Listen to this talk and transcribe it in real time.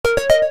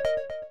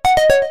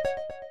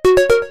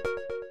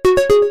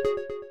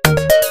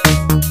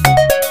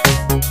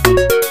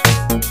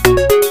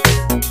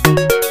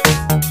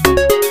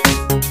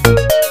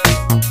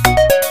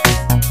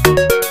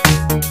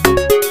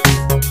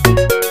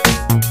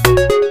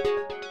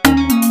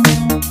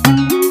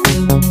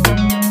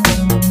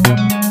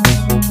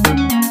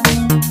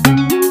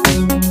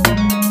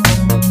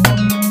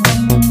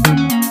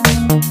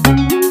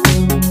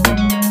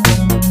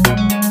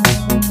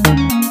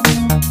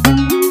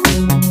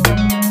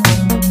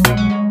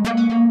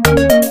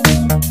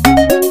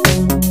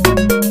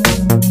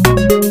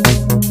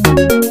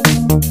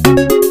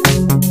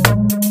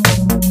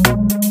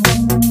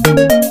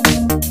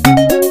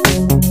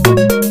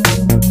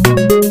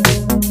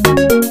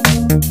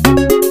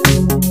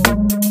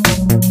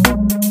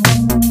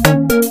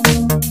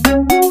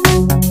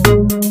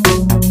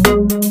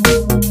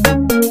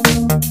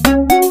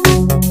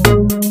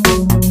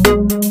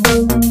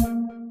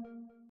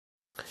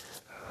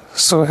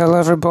So, hello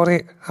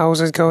everybody,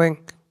 how's it going?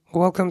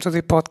 Welcome to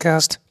the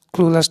podcast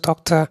Clueless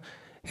Doctor,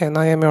 and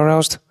I am your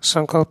host,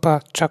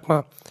 Sankalpa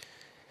Chakma.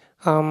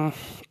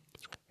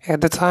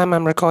 At the time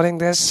I'm recording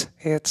this,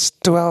 it's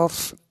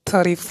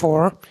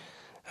 12:34.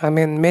 I'm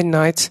in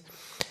midnight,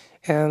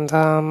 and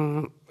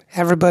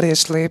everybody is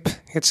asleep.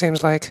 It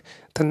seems like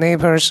the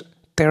neighbors,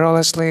 they're all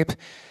asleep,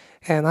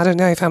 and I don't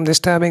know if I'm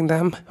disturbing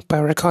them by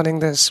recording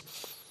this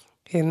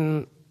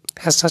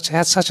at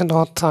such an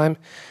odd time.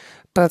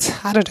 But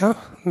I don't know,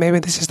 maybe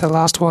this is the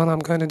last one I'm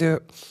going to do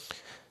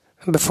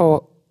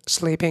before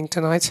sleeping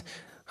tonight.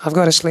 I've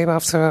got to sleep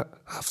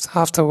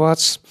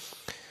afterwards.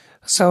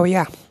 So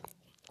yeah,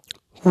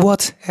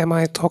 what am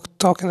I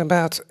talking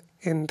about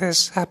in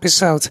this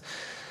episode?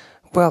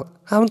 Well,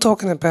 I'm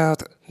talking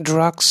about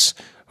drugs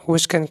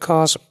which can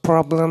cause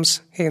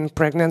problems in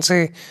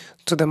pregnancy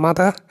to the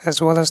mother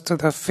as well as to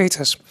the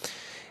fetus.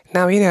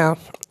 Now,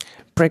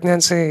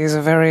 pregnancy is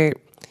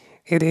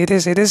it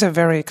is a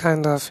very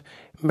kind of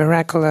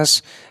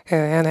miraculous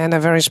and a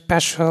very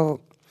special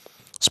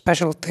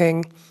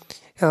thing.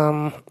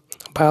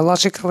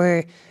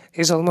 Biologically,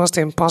 it's almost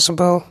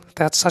impossible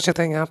that such a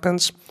thing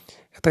happens.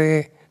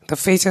 The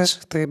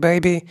fetus, the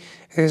baby,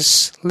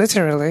 is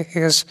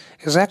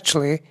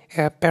actually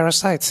a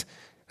parasite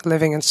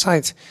living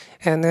inside,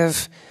 and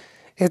it's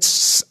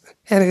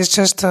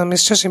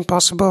just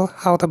impossible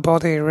how the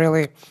body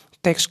really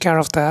takes care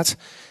of that,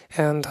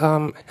 and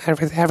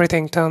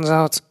everything turns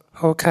out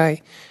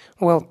okay.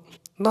 Well,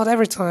 not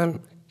every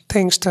time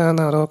things turn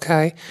out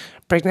okay.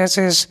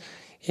 Pregnancies,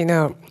 they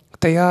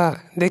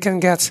can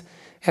get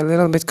a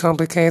little bit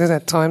complicated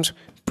at times.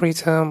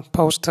 Preterm,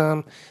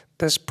 postterm,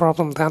 this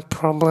problem, that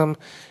problem,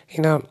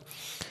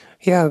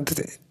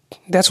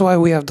 that's why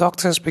we have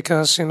doctors,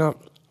 because,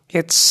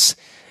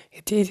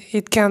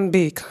 it can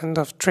be kind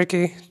of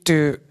tricky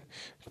to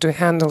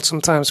handle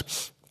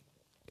sometimes.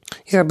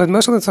 Yeah, but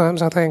most of the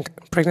times I think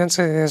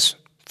pregnancy is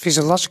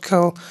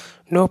physiological,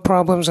 no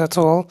problems at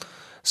all.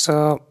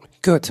 So,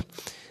 good.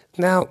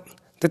 Now,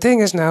 the thing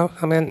is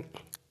in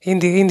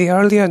the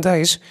earlier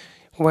days,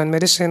 when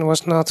medicine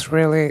was not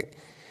really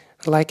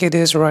like it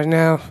is right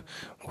now,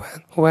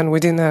 when we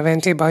didn't have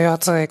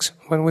antibiotics,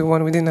 when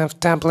we didn't have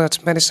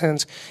tablets,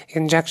 medicines,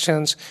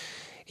 injections,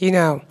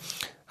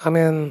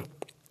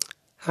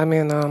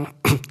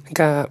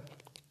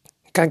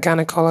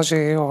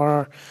 gynecology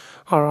or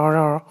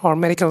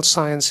medical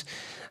science,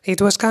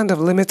 it was kind of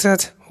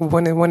limited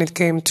when it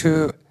came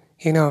to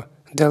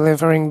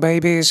delivering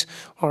babies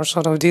or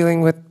sort of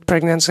dealing with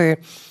pregnancy.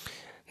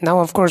 Now,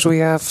 of course, we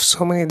have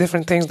so many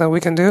different things that we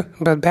can do,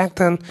 but back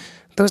then,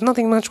 there was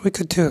nothing much we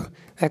could do,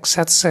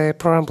 except say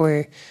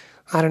probably,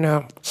 I don't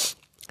know,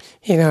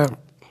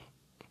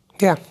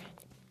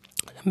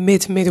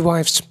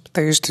 midwives,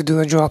 they used to do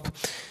the job.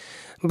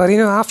 But,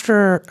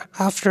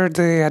 after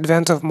the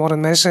advent of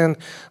modern medicine,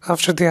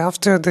 after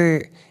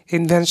the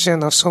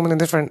invention of so many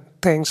different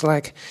things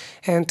like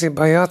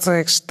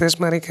antibiotics, this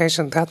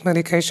medication, that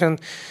medication,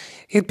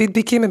 it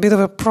became a bit of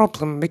a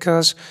problem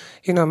because,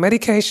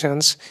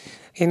 medications,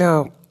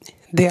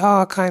 they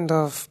are kind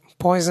of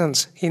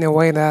poisons in a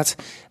way that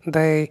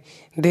they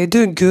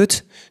do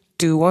good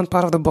to one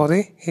part of the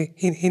body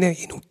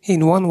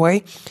in one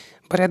way,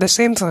 but at the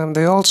same time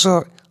they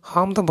also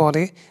harm the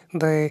body.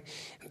 They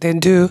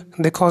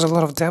cause a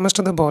lot of damage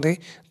to the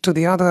body, to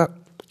the other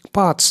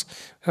parts.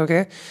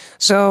 Okay,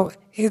 so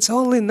it's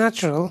only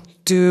natural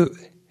to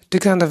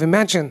kind of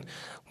imagine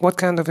what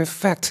kind of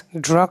effect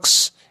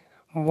drugs,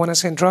 when I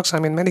say drugs, I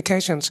mean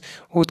medications,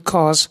 would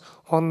cause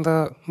on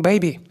the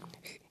baby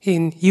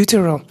in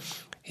utero,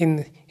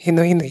 in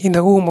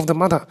the womb of the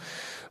mother,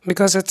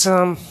 because it's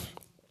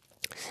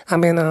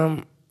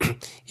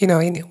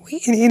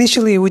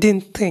initially we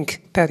didn't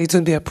think that it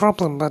would be a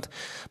problem, but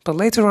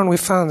later on we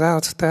found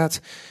out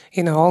that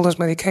all those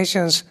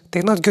medications,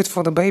 they're not good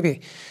for the baby.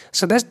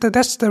 So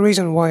that's the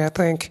reason why I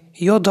think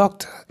your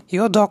doctor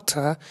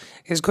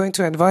is going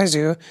to advise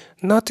you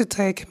not to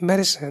take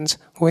medicines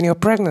when you're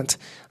pregnant.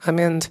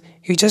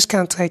 You just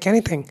can't take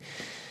anything.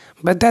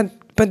 But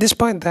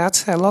despite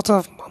that, a lot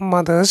of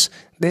mothers,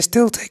 they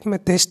still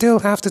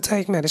have to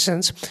take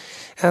medicines,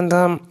 and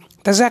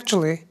there's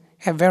actually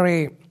a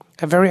very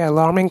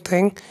alarming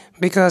thing,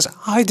 because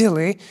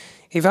ideally,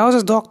 if I was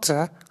a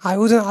doctor, I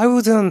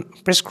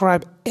wouldn't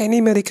prescribe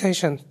any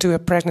medication to a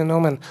pregnant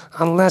woman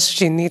unless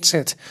she needs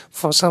it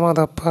for some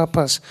other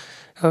purpose.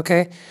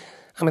 Okay,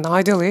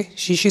 ideally,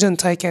 she shouldn't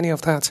take any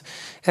of that,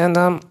 and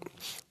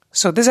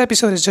so this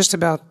episode is just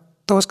about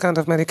those kind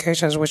of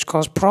medications which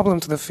cause problem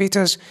to the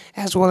fetus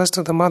as well as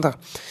to the mother.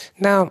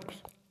 Now,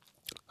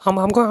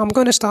 I'm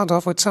going to start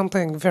off with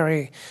something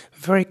very,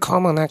 very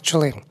common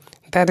actually.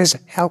 That is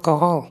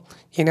alcohol.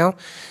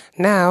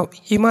 Now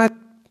you might,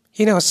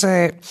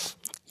 say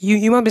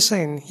you might be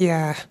saying,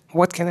 yeah,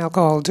 what can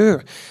alcohol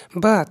do?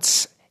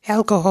 But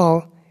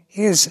alcohol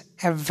is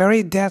a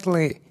very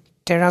deadly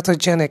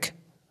teratogenic,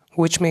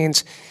 which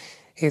means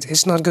it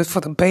is not good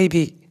for the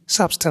baby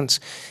substance.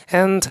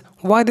 And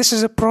why this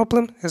is a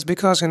problem is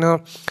because,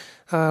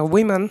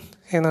 women,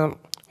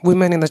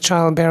 women in the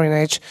childbearing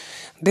age,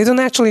 they don't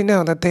actually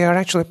know that they are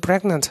actually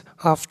pregnant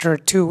after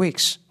 2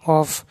 weeks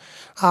of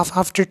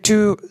after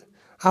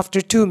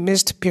two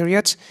missed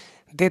periods.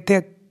 They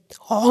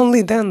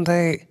only then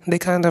they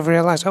kind of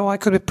realize, oh, I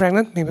could be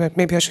pregnant.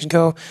 Maybe I should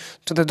go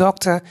to the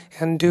doctor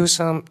and do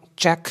some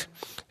check,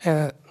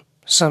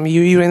 some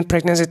urine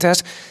pregnancy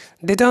test.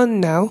 They don't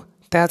know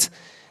that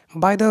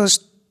by those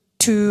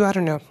two, I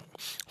don't know,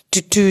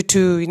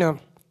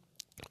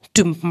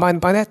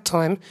 by that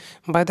time,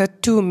 by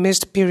that 2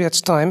 missed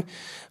periods time,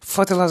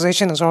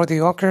 fertilization has already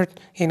occurred.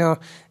 A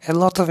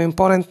lot of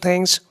important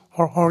things,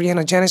 or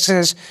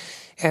organogenesis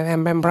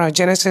and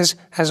embryogenesis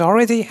has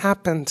already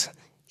happened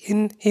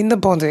in the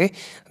body.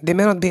 They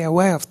may not be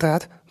aware of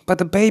that, but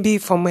the baby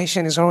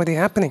formation is already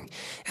happening.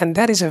 And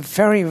that is a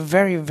very,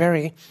 very,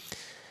 very,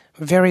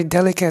 very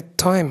delicate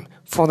time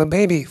for the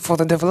baby, for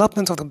the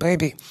development of the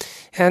baby.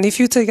 And if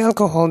you take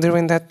alcohol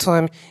during that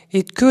time,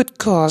 it could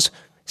cause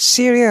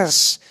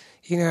serious,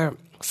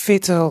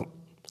 fetal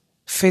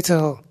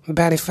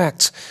bad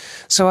effects.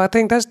 So I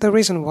think that's the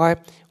reason why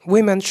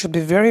women should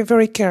be very,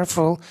 very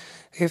careful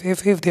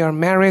if they are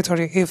married, or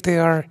if they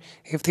are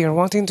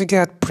wanting to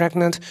get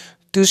pregnant,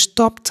 to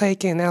stop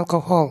taking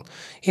alcohol.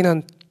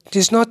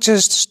 It's not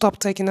just stop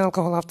taking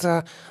alcohol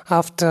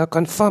after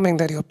confirming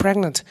that you're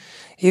pregnant.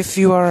 If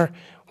you are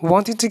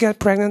wanting to get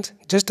pregnant,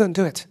 just don't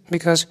do it,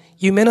 because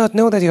you may not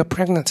know that you're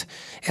pregnant,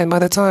 and by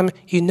the time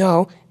you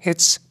know,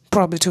 it's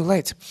probably too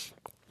late.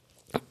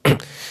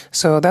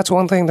 So that's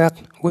one thing that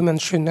women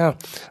should know.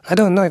 I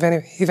don't know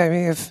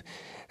if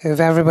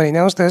everybody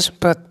knows this,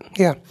 but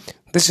yeah,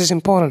 this is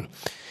important.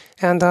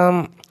 And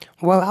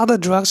other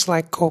drugs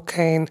like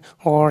cocaine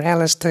or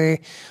LSD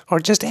or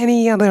just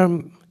any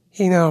other,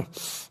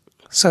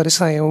 so to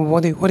say,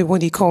 what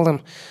do you call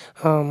them?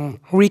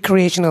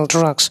 Recreational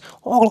drugs.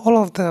 All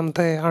of them,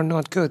 they are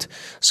not good.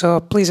 So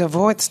please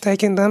avoid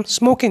taking them.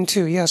 Smoking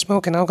too. Yeah,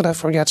 smoking. How could I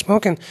forget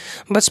smoking?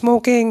 But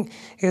smoking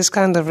is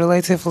kind of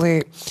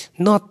relatively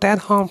not that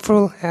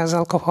harmful as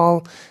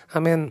alcohol. I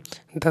mean,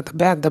 the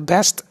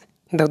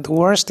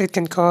worst it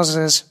can cause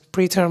is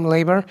preterm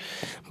labor,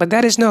 but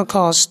that is no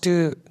cause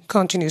to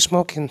continue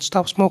smoking.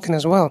 Stop smoking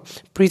as well.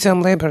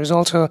 Preterm labor is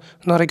also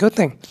not a good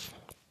thing.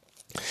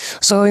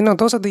 So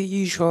those are the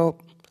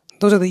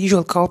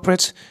usual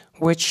culprits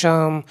which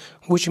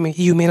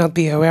you may not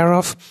be aware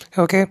of.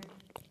 Okay.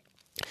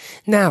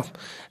 Now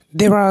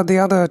there are the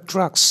other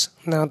drugs.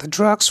 Now the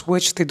drugs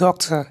which the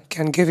doctor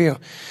can give you,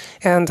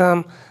 and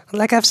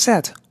like I've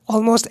said,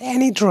 almost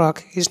any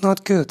drug is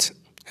not good.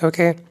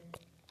 Okay.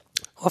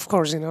 Of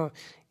course,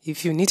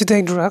 if you need to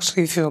take drugs,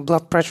 if your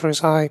blood pressure is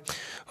high,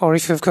 or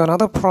if you've got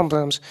other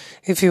problems,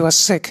 if you are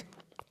sick,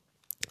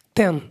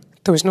 then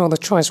there is no other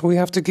choice. We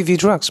have to give you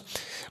drugs.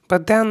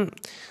 But then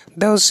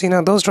those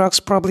drugs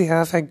probably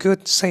have a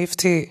good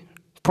safety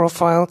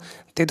profile.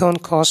 They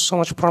don't cause so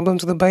much problem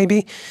to the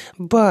baby.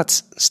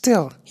 But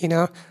still,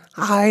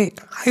 I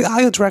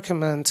would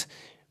recommend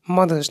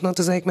mothers not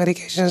to take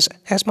medications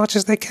as much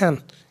as they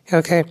can.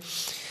 Okay.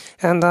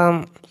 And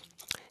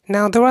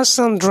now, there are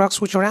some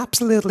drugs which are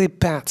absolutely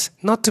bad,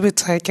 not to be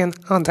taken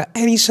under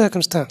any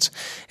circumstance,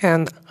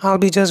 and I'll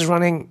be just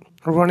running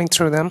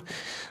through them,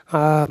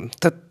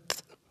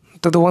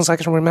 the ones I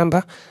can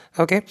remember.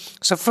 Okay,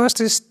 so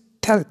first is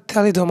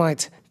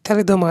thalidomide.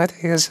 Thalidomide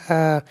is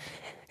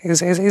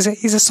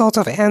a sort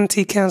of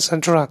anti-cancer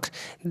drug.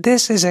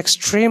 This is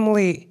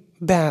extremely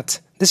bad.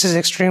 This is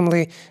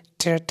extremely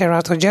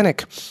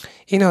teratogenic.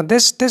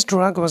 This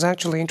drug was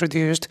actually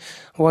invented,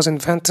 more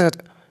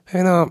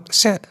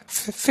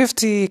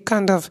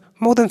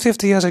than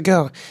 50 years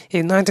ago,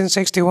 in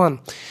 1961.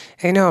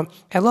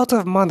 A lot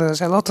of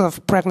mothers, a lot of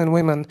pregnant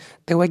women,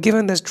 they were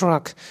given this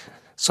drug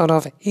sort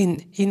of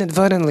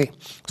inadvertently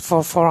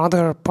for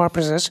other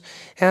purposes.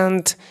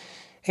 And,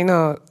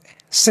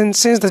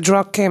 since the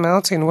drug came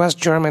out in West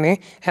Germany,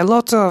 a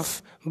lot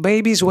of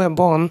babies were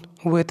born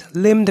with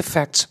limb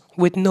defects,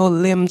 with no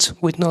limbs,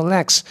 with no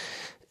legs.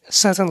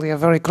 Certainly a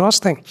very gross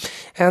thing.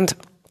 And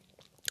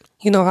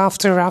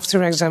after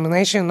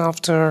examination,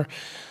 after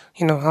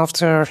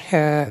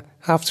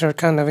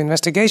kind of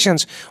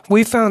investigations,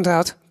 we found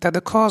out that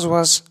the cause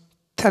was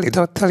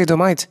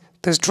thalidomide,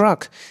 this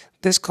drug.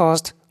 This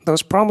caused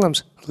those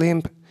problems,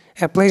 limb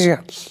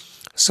aplasia.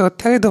 So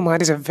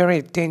thalidomide is a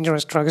very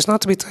dangerous drug. It's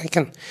not to be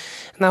taken.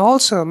 Now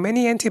also,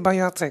 many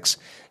antibiotics,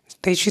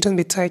 they shouldn't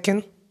be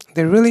taken.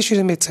 They really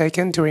shouldn't be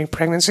taken during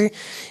pregnancy.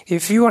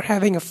 If you are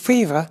having a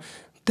fever,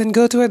 then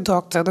go to a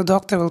doctor. The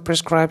doctor will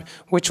prescribe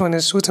which one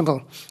is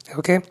suitable.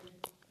 Okay?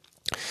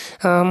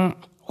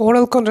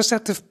 Oral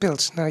contraceptive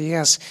pills. Now,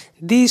 yes,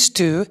 these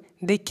two,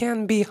 they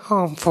can be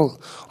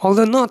harmful.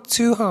 Although not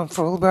too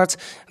harmful, but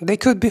they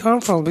could be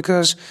harmful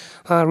because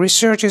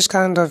research is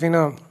kind of,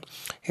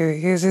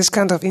 is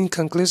kind of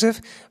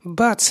inconclusive.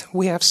 But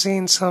we have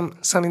seen some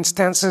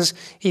instances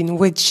in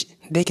which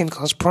they can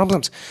cause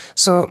problems.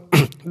 So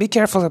be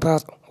careful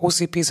about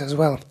OCPs as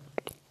well.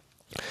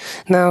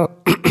 Now,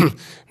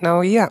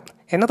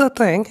 another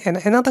thing, and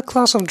another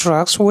class of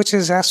drugs which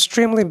is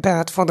extremely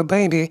bad for the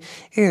baby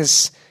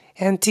is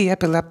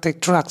anti-epileptic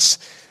drugs.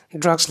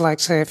 drugs like,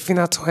 say,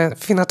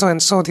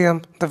 phenytoin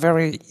sodium, the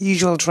very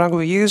usual drug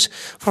we use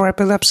for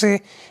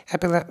epilepsy,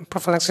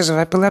 prophylaxis of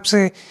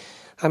epilepsy.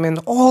 I mean,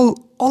 all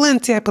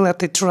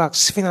anti-epileptic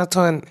drugs,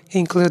 phenytoin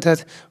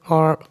included,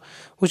 or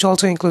which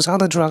also includes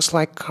other drugs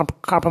like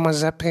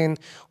carbamazepine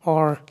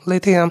or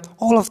lithium,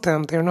 all of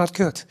them, they're not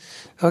good.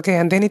 Okay,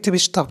 and they need to be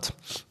stopped.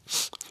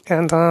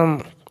 And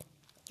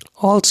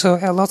also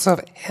a lot of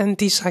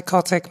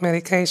antipsychotic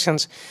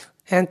medications,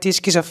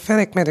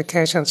 anti-schizophrenic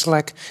medications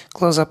like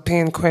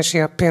clozapine,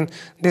 quetiapine,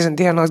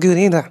 they are not good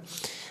either.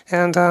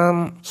 And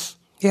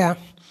yeah,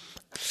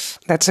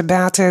 that's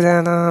about it.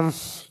 And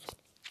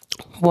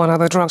what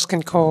other drugs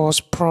can cause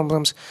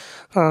problems?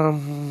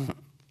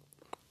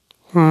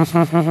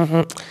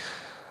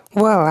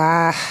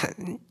 Well,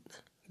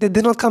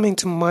 they're not coming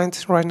to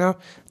mind right now.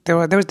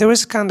 There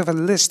is kind of a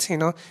list,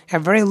 a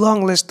very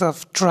long list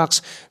of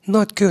drugs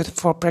not good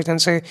for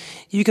pregnancy.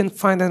 You can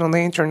find it on the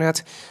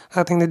internet.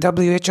 I think the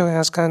WHO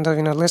has kind of,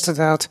 listed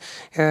out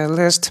a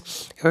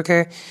list.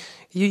 Okay,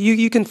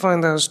 you can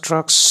find those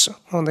drugs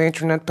on the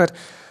internet. But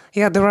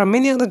yeah, there are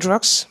many other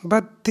drugs.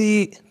 But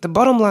the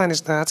bottom line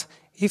is that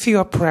if you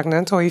are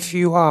pregnant or if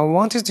you are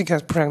wanting to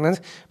get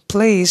pregnant,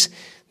 please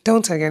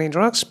don't take any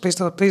drugs. Please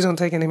don't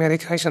take any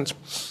medications.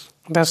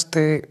 That's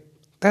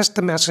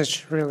the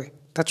message, really.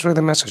 That's really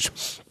the message.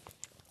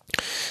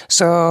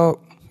 So,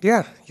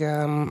 yeah,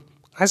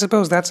 I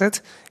suppose that's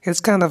it.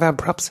 It's kind of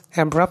abrupt,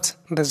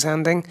 this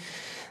ending.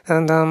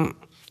 And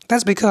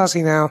that's because,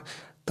 the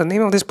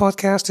name of this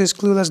podcast is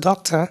Clueless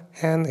Doctor,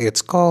 and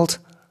it's called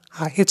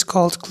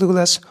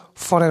Clueless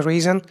for a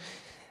reason,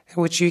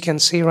 which you can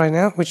see right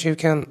now, which you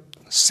can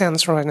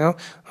sense right now.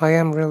 I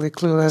am really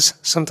clueless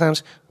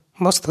sometimes.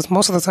 Most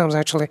of the times,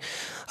 actually.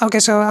 Okay,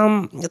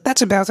 so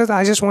that's about it.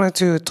 I just wanted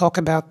to talk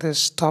about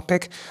this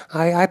topic.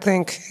 I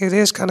think it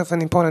is kind of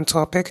an important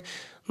topic.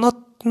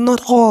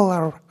 Not all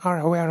are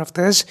aware of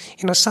this.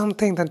 Some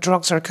think that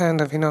drugs are kind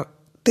of,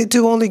 they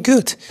do only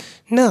good.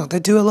 No, they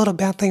do a lot of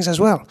bad things as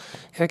well.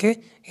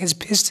 Okay,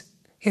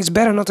 it's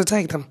better not to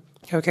take them.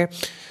 Okay,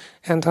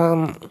 and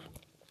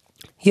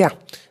yeah.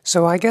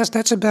 So I guess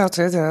that's about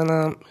it.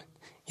 And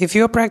if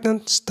you're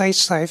pregnant, stay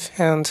safe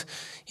and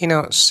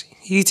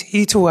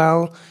eat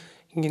well,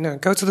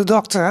 go to the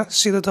doctor,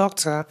 see the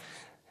doctor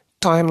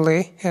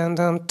timely, and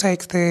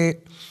take the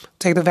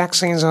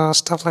vaccines or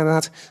stuff like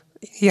that.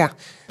 Yeah,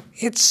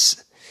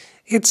 it's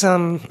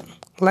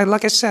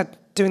like I said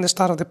during the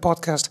start of the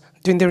podcast,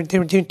 during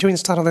the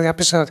start of the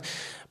episode,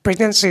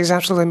 pregnancy is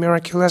absolutely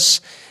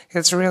miraculous.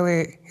 It's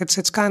really,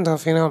 it's kind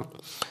of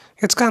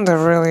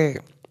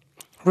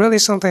really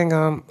something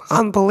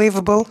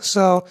unbelievable.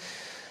 So,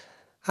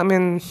 I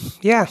mean,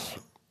 yeah,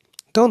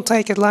 don't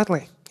take it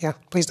lightly. Yeah,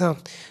 please don't.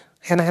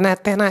 And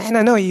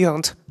I know you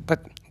don't, but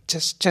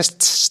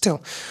just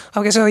still.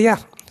 Okay, so yeah,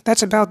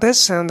 that's about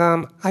this, and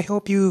I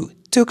hope you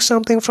took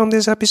something from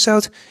this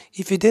episode.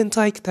 If you didn't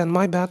take, then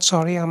my bad.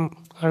 Sorry, I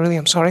really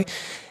am sorry.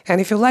 And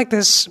if you like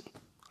this,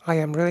 I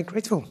am really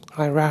grateful.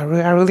 I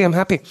really am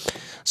happy.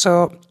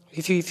 So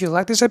if you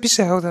like this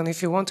episode and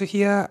if you want to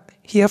hear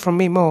from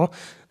me more,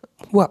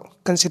 well,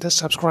 consider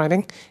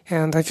subscribing.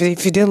 And if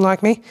you didn't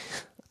like me,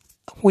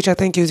 which I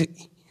think you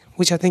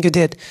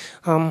did.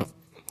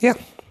 Yeah,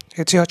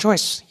 it's your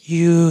choice.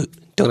 You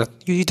don't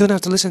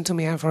have to listen to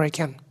me ever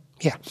again.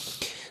 Yeah.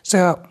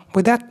 So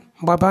with that,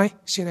 bye bye.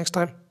 See you next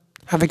time.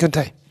 Have a good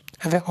day.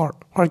 Or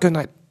a good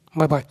night.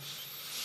 Bye bye.